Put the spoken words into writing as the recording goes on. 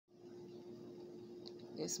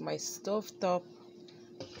It's my stovetop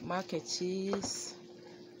mac and cheese.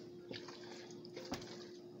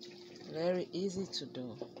 Very easy to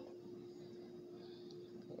do.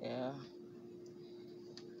 Yeah.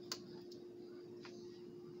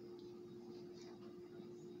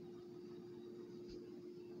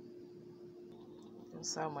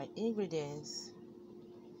 Those are my ingredients.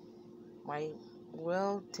 My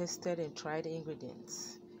well tested and tried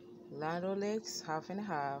ingredients. Lando legs, half and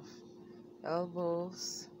half.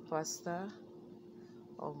 Elbows, pasta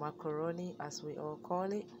or macaroni as we all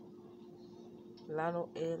call it. Lano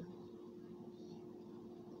ale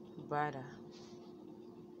butter.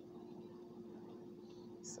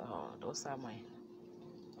 So those are mine.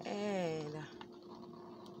 And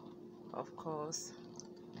of course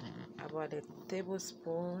about a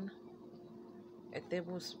tablespoon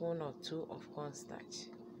or two of cornstarch,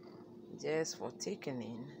 just for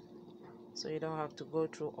thickening, so you don't have to go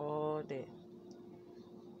through all the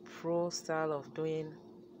pro style of doing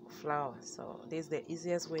flour. So this is the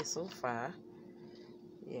easiest way so far.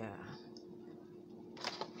 Yeah.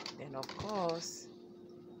 Then of course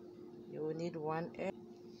you will need one egg,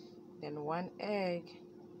 then one egg,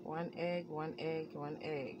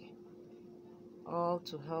 all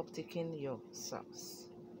to help thicken your sauce.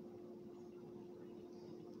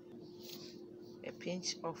 A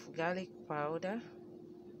pinch of garlic powder,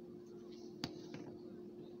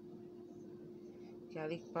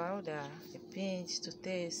 a pinch to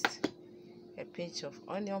taste, a pinch of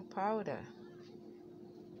onion powder,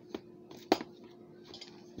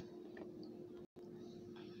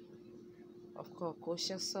 of course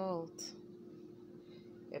kosher salt,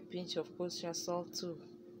 a pinch of kosher salt too.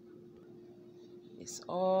 It's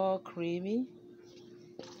all creamy,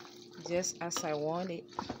 just as I want it.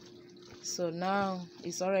 So now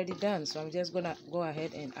it's already done, so I'm just gonna go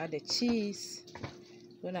ahead and add the cheese. I'm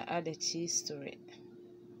gonna add the cheese to it.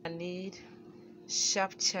 I need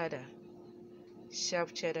sharp cheddar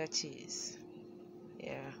cheese.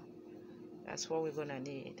 Yeah, that's what we're gonna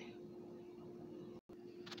need.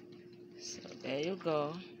 So there you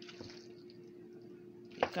go.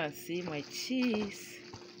 You can see my cheese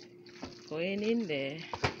going in there.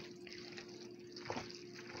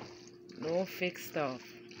 No fake stuff.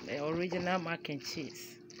 The original mac and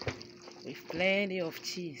cheese with plenty of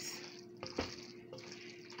cheese.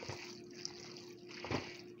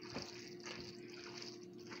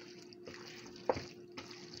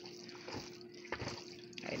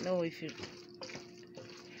 I know if you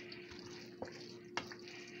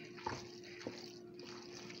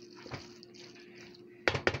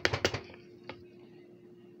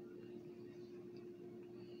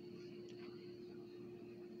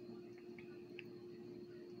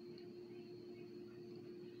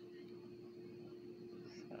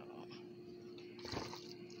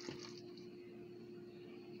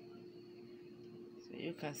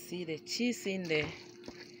you can see the cheese in the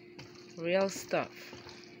real stuff.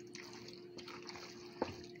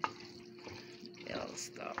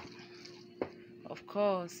 Of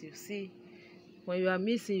course, you see, when you are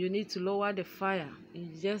mixing, you need to lower the fire. You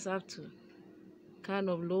just have to kind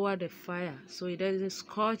of lower the fire so it doesn't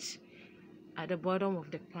scorch at the bottom of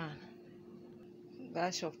the pan.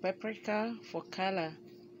 Dash of paprika for color.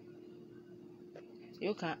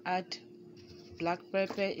 You can add black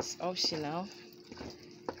pepper, it's optional.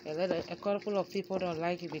 A couple of people don't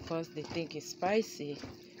like it because they think it's spicy,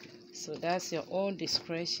 so that's your own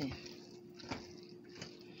discretion.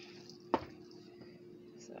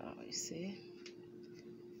 So you see,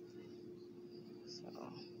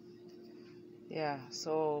 yeah,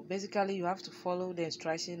 so basically you have to follow the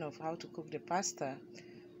instruction of how to cook the pasta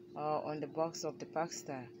on the box of the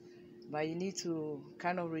pasta, but you need to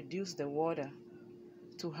kind of reduce the water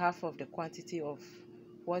to half of the quantity of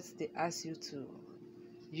what they ask you to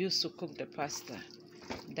use to cook the pasta.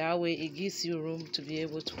 That way it gives you room to be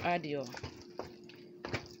able to add your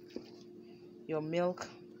milk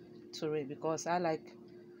to it, because I like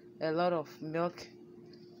a lot of milk,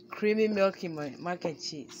 creamy milk in my mac and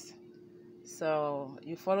cheese. So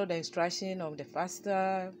you follow the instruction of the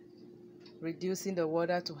pasta, reducing the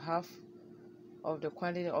water to half of the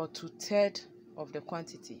quantity or to third of the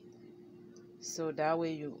quantity. So that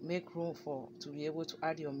way you make room to be able to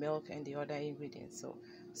add your milk and the other ingredients. So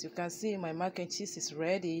as you can see, my mac and cheese is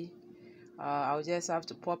ready. I'll just have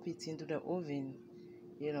to pop it into the oven,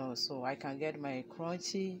 you know, so I can get my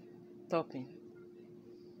crunchy topping.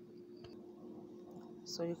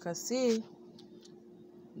 So you can see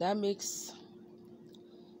that makes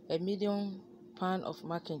a medium pan of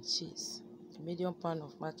mac and cheese.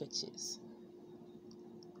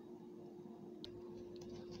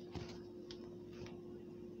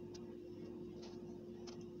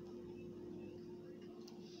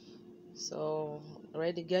 So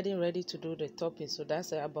getting ready to do the topping. So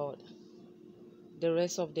that's about the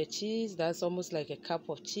rest of the cheese. That's almost like a cup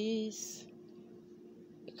of cheese.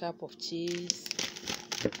 A cup of cheese.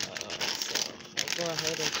 So I'll go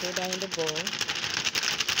ahead and throw that in the bowl.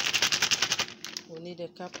 We need a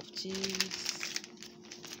cup of cheese.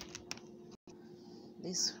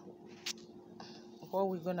 This what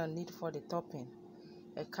we're gonna need for the topping: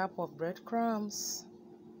 a cup of breadcrumbs,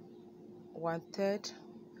 1/3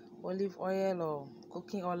 olive oil or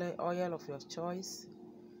cooking oil of your choice,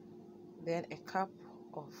 then a cup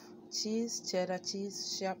of cheese, cheddar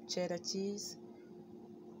cheese, sharp cheddar cheese,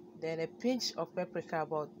 then a pinch of paprika,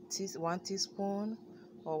 about 1 teaspoon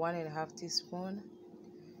or 1.5 teaspoon.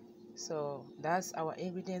 So that's our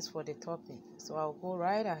ingredients for the topping. So I'll go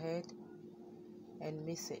right ahead and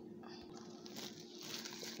mix it.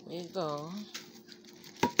 Here we go.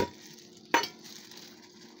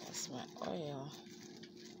 That's my oil.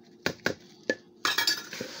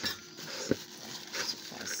 As you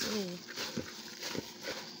can see,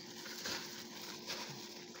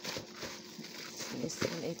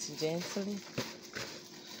 mixing it gently.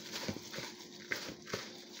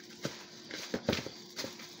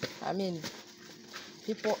 I mean,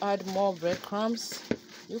 people add more breadcrumbs.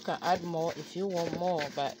 You can add more if you want more,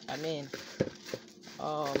 but I mean,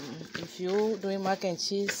 if you're doing mac and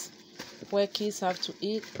cheese where kids have to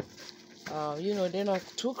eat, you know, they're not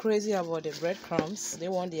too crazy about the breadcrumbs. They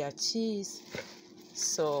want their cheese.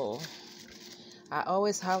 So I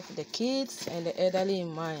always have the kids and the elderly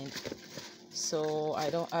in mind, so I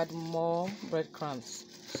don't add more breadcrumbs.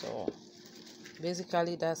 So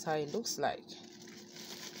basically that's how it looks like.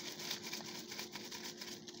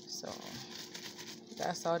 So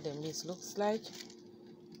that's how the mix looks like,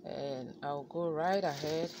 and I'll go right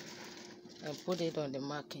ahead and put it on the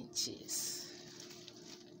mac and cheese.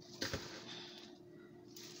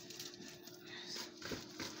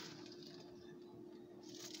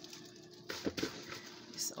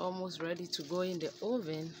 It's almost ready to go in the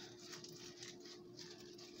oven.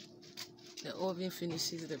 The oven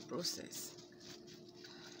finishes the process.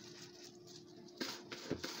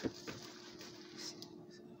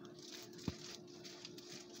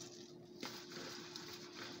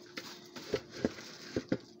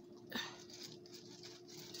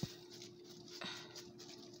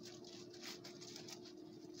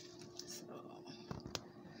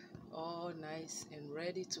 All nice and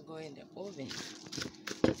ready to go in the oven.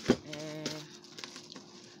 And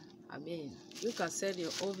I mean, you can set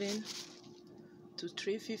your oven to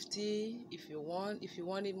 350 if you want. If you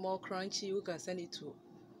want it more crunchy, you can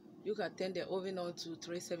turn the oven on to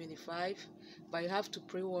 375, but you have to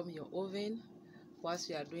pre-warm your oven whilst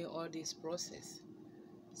you are doing all this process.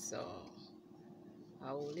 So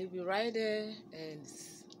I will leave you right there and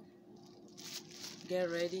get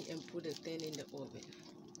ready and put the thing in the oven.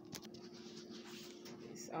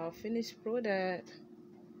 It's our finished product.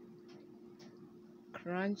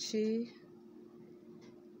 Crunchy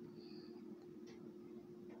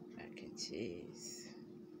mac and cheese.